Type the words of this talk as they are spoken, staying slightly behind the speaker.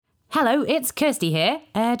Hello, it's Kirsty here.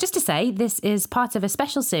 Just to say, this is part of a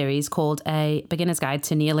special series called A Beginner's Guide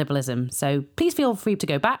to Neoliberalism. So please feel free to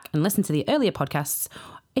go back and listen to the earlier podcasts.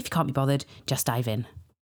 If you can't be bothered, just dive in.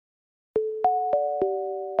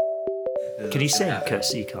 Can you sing,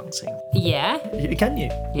 Kirsty? You can't sing. Yeah. Can you?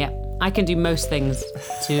 Yeah. I can do most things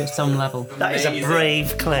to some level. That is a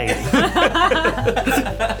brave claim.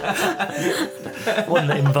 One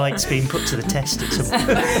that invites being put to the test at some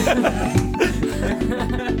point.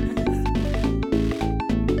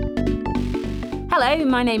 Hello,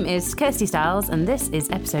 my name is Kirsty Stiles, and this is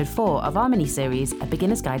episode 4 of our mini-series, A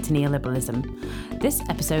Beginner's Guide to Neoliberalism. This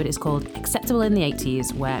episode is called Acceptable in the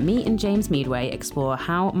 80s, where me and James Meadway explore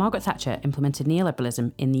how Margaret Thatcher implemented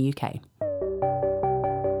neoliberalism in the UK.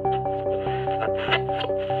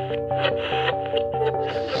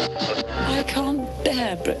 I can't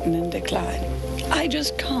bear Britain in decline. I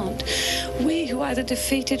just can't. We who either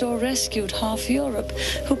defeated or rescued half Europe,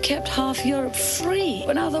 who kept half Europe free,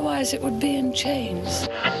 when otherwise it would be in chains.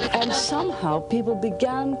 And somehow people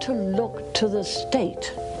began to look to the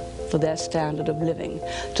state for their standard of living,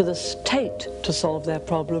 to the state to solve their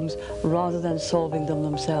problems rather than solving them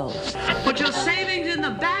themselves. Put your savings in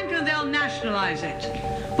the bank and they'll nationalise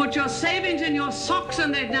it. Put your savings in your socks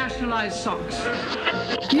and they'd nationalise socks.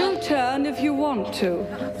 You turn if you want to.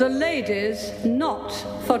 The ladies not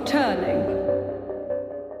for turning.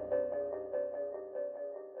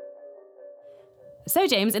 So,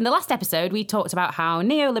 James, in the last episode, we talked about how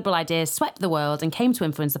neoliberal ideas swept the world and came to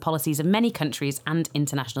influence the policies of many countries and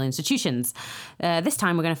international institutions. This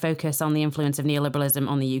time, we're going to focus on the influence of neoliberalism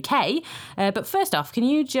on the UK. But first off, can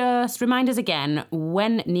you just remind us again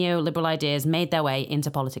when neoliberal ideas made their way into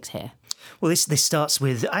politics here? Well, this starts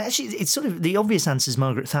with, actually, it's sort of the obvious answer is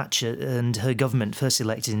Margaret Thatcher and her government, first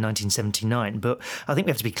elected in 1979. But I think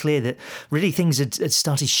we have to be clear that really things had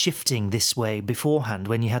started shifting this way beforehand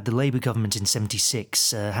when you had the Labour government in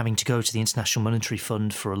 76 having to go to the International Monetary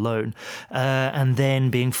Fund for a loan and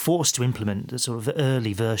then being forced to implement a sort of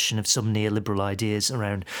early version of some neoliberal ideas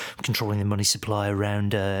around controlling the money supply,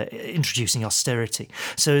 around introducing austerity.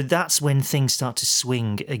 So that's when things start to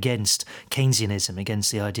swing against Keynesianism,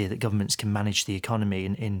 against the idea that governments can manage the economy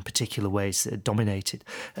in particular ways that dominated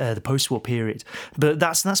the post-war period. But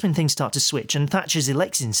that's when things start to switch. And Thatcher's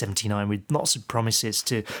elected in 79 with lots of promises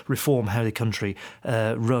to reform how the country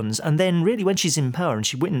runs. And then really when she's in power and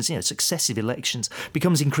she wins successive elections,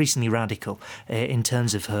 becomes increasingly radical in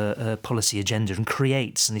terms of her policy agenda and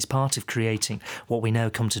creates and is part of creating what we now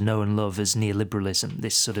come to know and love as neoliberalism,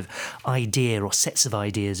 this sort of idea or sets of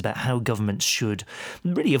ideas about how governments should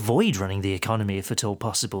really avoid running the economy if at all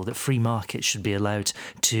possible, that free markets should be allowed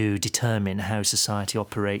to determine how society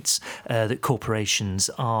operates, that corporations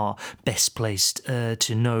are best placed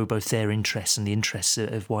to know both their interests and the interests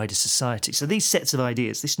of wider society. So these sets of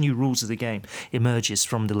ideas, this new rules of the game, emerges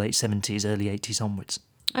from the late 70s, early 80s onwards.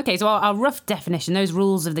 OK, so our rough definition, those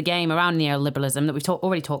rules of the game around neoliberalism that we've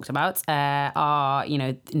already talked about are,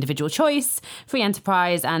 individual choice, free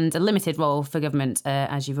enterprise and a limited role for government,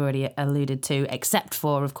 as you've already alluded to, except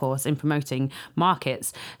for, of course, in promoting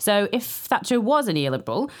markets. So if Thatcher was a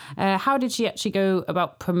neoliberal, how did she actually go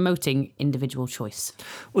about promoting individual choice?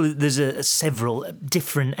 Well, there's several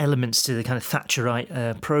different elements to the kind of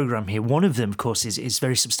Thatcherite programme here. One of them, of course, is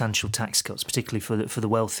very substantial tax cuts, particularly for the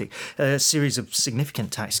wealthy. A series of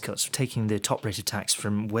significant tax cuts, taking the top rate of tax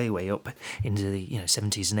from way up into the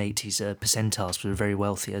 70s and 80s percentiles for the very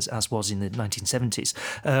wealthy, as was in the 1970s,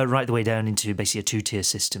 right the way down into basically a two-tier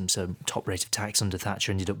system. So top rate of tax under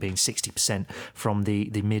Thatcher ended up being 60% from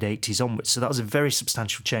the mid-80s onwards. So that was a very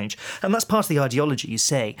substantial change. And that's part of the ideology. You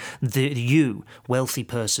say that you, wealthy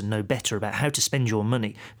person, know better about how to spend your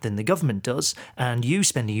money than the government does, and you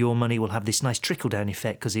spending your money will have this nice trickle-down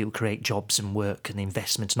effect because it will create jobs and work and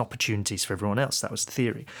investment and opportunities for everyone else. That was the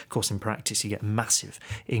theory. Of course, in practice, you get a massive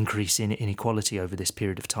increase in inequality over this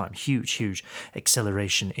period of time. Huge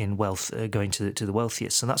acceleration in wealth going to the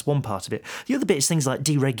wealthiest. So that's one part of it. The other bit is things like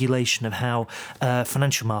deregulation of how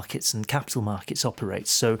financial markets and capital markets operate.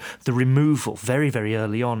 So the removal very, very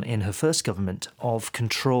early on in her first government of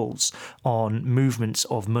controls on movements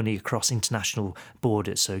of money across international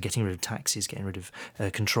borders. So getting rid of taxes, getting rid of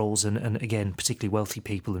controls and again, particularly wealthy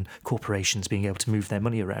people and corporations being able to move their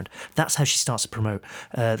money around. That's how she starts to promote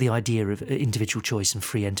the idea of individual choice and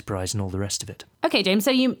free enterprise and all the rest of it. OK, James, so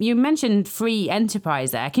you mentioned free enterprise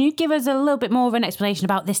there. Can you give us a little bit more of an explanation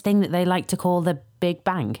about this thing that they like to call the Big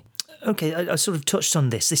Bang? Okay, I sort of touched on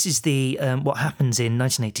this. This is the what happens in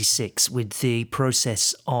 1986 with the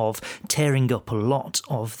process of tearing up a lot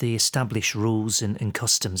of the established rules and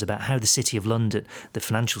customs about how the City of London, the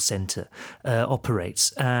financial centre,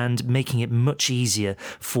 operates, and making it much easier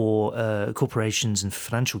for corporations and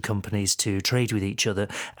financial companies to trade with each other,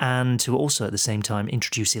 and to also at the same time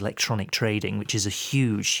introduce electronic trading, which is a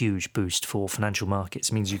huge boost for financial markets.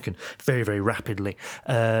 It means you can very, very rapidly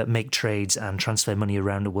make trades and transfer money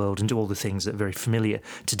around the world and do all the things that are very familiar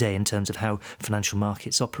today in terms of how financial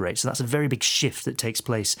markets operate. So that's a very big shift that takes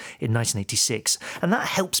place in 1986. And that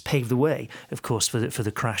helps pave the way, of course, for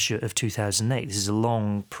the crash of 2008. This is a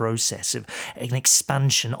long process of an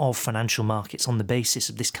expansion of financial markets on the basis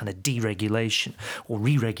of this kind of deregulation, or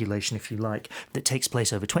re-regulation, if you like, that takes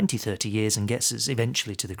place over 20, 30 years and gets us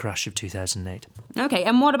eventually to the crash of 2008. Okay,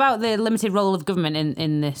 and what about the limited role of government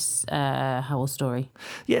in this whole story?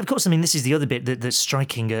 Yeah, of course. I mean, this is the other bit that's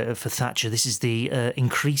striking for Thatcher. This is the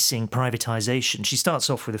increasing privatisation. She starts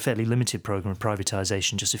off with a fairly limited programme of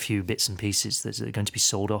privatisation, just a few bits and pieces that are going to be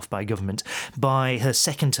sold off by government. By her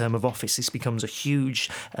second term of office, this becomes a huge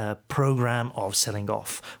programme of selling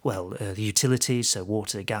off, the utilities, so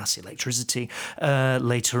water, gas, electricity.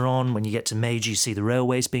 Later on, when you get to Major, you see the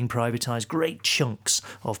railways being privatised. Great chunks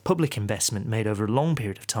of public investment made over a long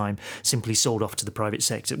period of time simply sold off to the private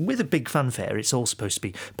sector with a big fanfare. It's all supposed to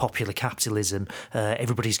be popular capitalism.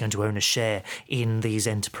 Everybody's going to own a share in these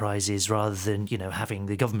enterprises rather than, having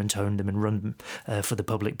the government own them and run them for the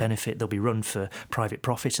public benefit. They'll be run for private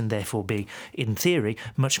profit and therefore be, in theory,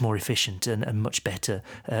 much more efficient and much better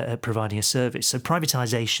at providing a service. So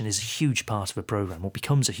privatisation is a huge part of a programme, or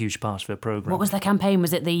becomes a huge part of a programme. What was their campaign?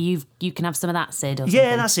 Was it the you can have some of that, Sid? Or something?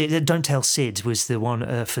 Yeah, that's it. Don't Tell Sid was the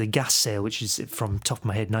one for the gas sale, which is, from top of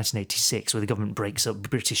my head, 1986, where the government breaks up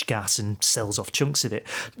British Gas and sells off chunks of it.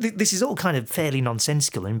 This is all kind of fairly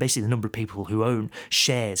nonsensical, and basically the number of people who own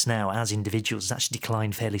shares now as individuals has actually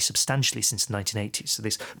declined fairly substantially since the 1980s. So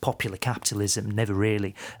this popular capitalism never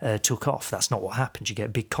really took off. That's not what happened. You get a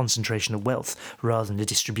big concentration of wealth rather than a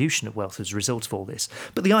distribution of wealth as a result of all this.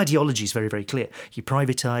 But the ideology is very, very clear. You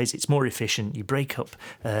privatise, it's more efficient, you break up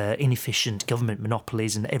inefficient government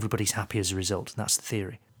monopolies, and everybody's happy as a result. And that's the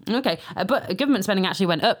theory. Okay, but government spending actually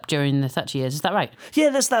went up during the Thatcher years, is that right? Yeah,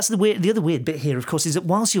 that's the other weird bit here, of course, is that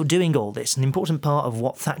whilst you're doing all this, an important part of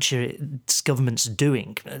what Thatcher's government's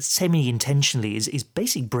doing, semi-intentionally, is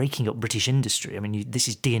basically breaking up British industry. I mean, this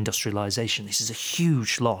is deindustrialisation. This is a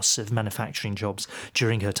huge loss of manufacturing jobs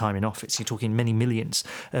during her time in office. You're talking many millions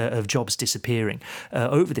of jobs disappearing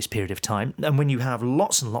over this period of time. And when you have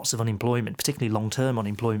lots and lots of unemployment, particularly long-term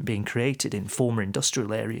unemployment being created in former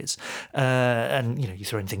industrial areas, and, you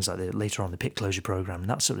throw in things like later on the pit closure programme and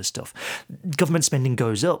that sort of stuff, government spending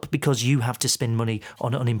goes up because you have to spend money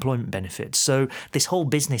on unemployment benefits. So this whole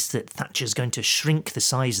business that Thatcher's going to shrink the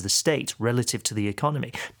size of the state relative to the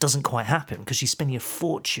economy doesn't quite happen, because she's spending a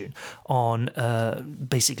fortune on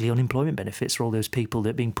basically unemployment benefits for all those people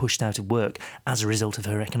that are being pushed out of work as a result of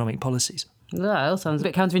her economic policies. That all sounds a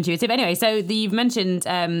bit counterintuitive. Anyway, so you've mentioned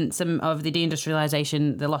some of the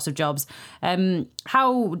deindustrialisation, the loss of jobs.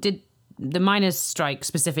 How did the miners' strike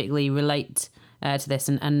specifically relate to this,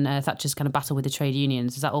 and Thatcher's kind of battle with the trade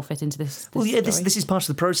unions? Does that all fit into this well, yeah, story? This is part of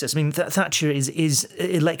the process. I mean, Thatcher is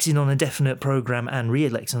elected on a definite programme and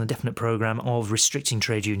re-elected on a definite programme of restricting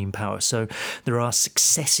trade union power. So there are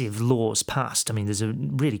successive laws passed. I mean, there's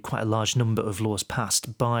really quite a large number of laws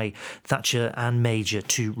passed by Thatcher and Major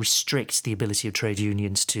to restrict the ability of trade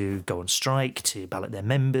unions to go on strike, to ballot their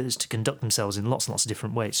members, to conduct themselves in lots and lots of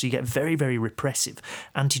different ways. So you get very, very repressive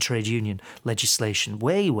anti-trade union legislation,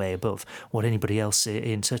 way, way above what anybody else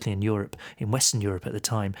certainly in Europe, in Western Europe at the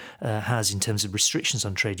time, has in terms of restrictions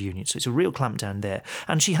on trade unions. So it's a real clampdown there.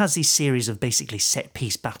 And she has these series of basically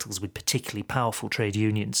set-piece battles with particularly powerful trade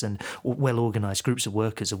unions and well-organised groups of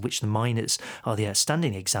workers, of which the miners are the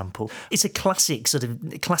outstanding example. It's a classic, sort of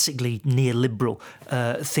classically neoliberal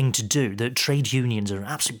thing to do. The trade unions are an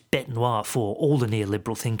absolute bête noire for all the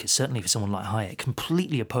neoliberal thinkers, certainly for someone like Hayek,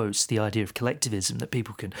 completely opposed to the idea of collectivism, that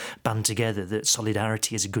people can band together, that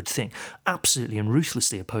solidarity is a good thing. Absolutely and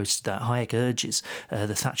ruthlessly opposed to that. Hayek urges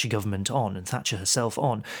the Thatcher government on, and Thatcher herself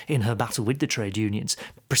on, in her battle with the trade unions,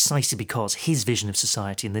 precisely because his vision of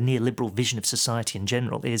society and the neoliberal vision of society in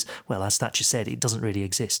general is, well, as Thatcher said, it doesn't really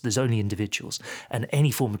exist. There's only individuals, and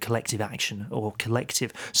any form of collective action or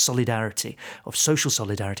collective solidarity, of social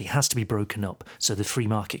solidarity, has to be broken up so the free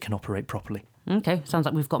market can operate properly. Okay, sounds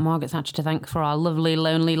like we've got Margaret Thatcher to thank for our lovely,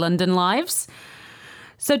 lonely London lives.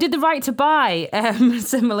 So did the right to buy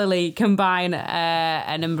similarly combine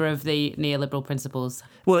a number of the neoliberal principles?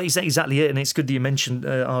 Well, exactly it, and it's good that you mentioned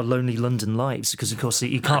Our Lonely London Lives, because, of course,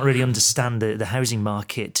 you can't really understand the housing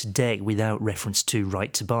market today without reference to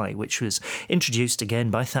Right to Buy, which was introduced,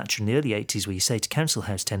 again, by Thatcher in the early 80s, where you say to council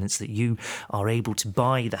house tenants that you are able to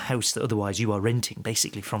buy the house that otherwise you are renting,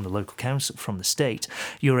 basically from the local council, from the state.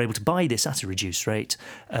 You're able to buy this at a reduced rate.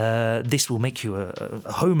 This will make you a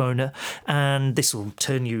homeowner, and this will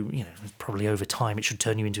turn you, probably over time, it should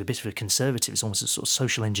turn you into a bit of a conservative. It's almost a sort of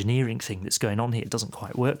social engineering thing that's going on here. It doesn't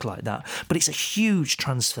quite work like that. But it's a huge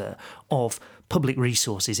transfer of public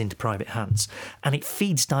resources into private hands. And it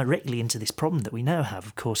feeds directly into this problem that we now have,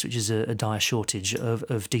 of course, which is a dire shortage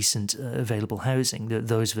of decent available housing.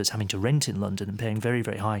 Those of us having to rent in London and paying very,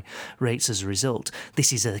 very high rates as a result.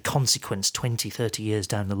 This is a consequence 20, 30 years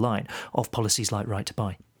down the line of policies like Right to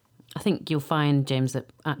Buy. I think you'll find, James, that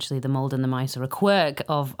actually the mould and the mice are a quirk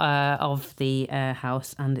of the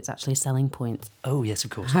house, and it's actually a selling point. Oh, yes,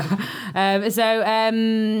 of course.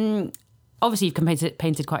 Obviously you've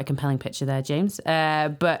painted quite a compelling picture there, James.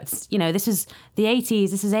 But, this is the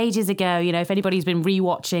 80s. This is ages ago. If anybody's been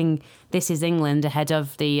rewatching This Is England ahead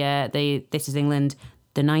of the This Is England,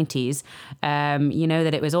 the 90s, you know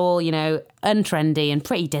that it was all, untrendy and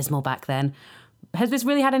pretty dismal back then. Has this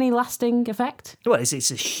really had any lasting effect? Well,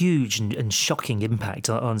 it's a huge and shocking impact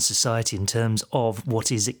on society in terms of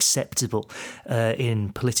what is acceptable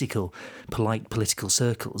in polite political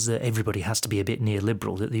circles, that everybody has to be a bit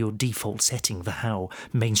neoliberal, that your default setting for how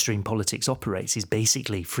mainstream politics operates is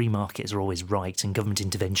basically free markets are always right and government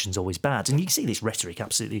intervention's always bad. And you can see this rhetoric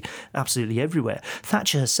absolutely everywhere.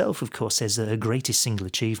 Thatcher herself, of course, says that her greatest single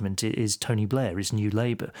achievement is Tony Blair, is New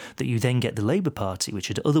Labour, that you then get the Labour Party, which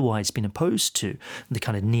had otherwise been opposed to the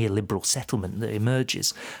kind of neoliberal settlement that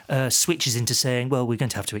emerges, switches into saying, well, we're going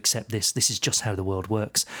to have to accept this. This is just how the world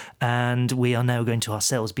works. And we are now going to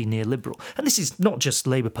ourselves be neoliberal. And this is not just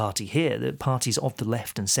Labour Party here. The parties of the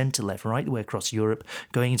left and centre-left, right the way across Europe,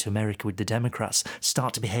 going into America with the Democrats,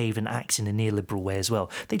 start to behave and act in a neoliberal way as well.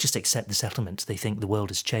 They just accept the settlement. They think the world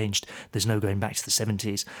has changed. There's no going back to the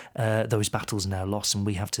 70s. Those battles are now lost and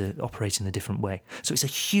we have to operate in a different way. So it's a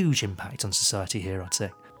huge impact on society here, I'd say.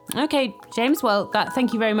 Okay, James, well,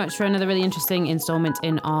 thank you very much for another really interesting instalment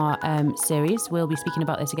in our series. We'll be speaking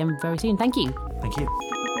about this again very soon. Thank you. Thank you.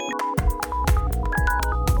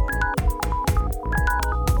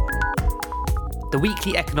 The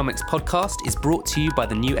Weekly Economics Podcast is brought to you by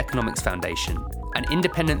the New Economics Foundation, an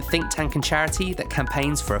independent think tank and charity that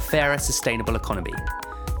campaigns for a fairer, sustainable economy.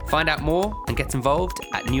 Find out more and get involved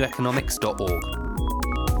at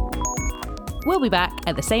neweconomics.org. We'll be back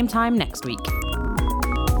at the same time next week.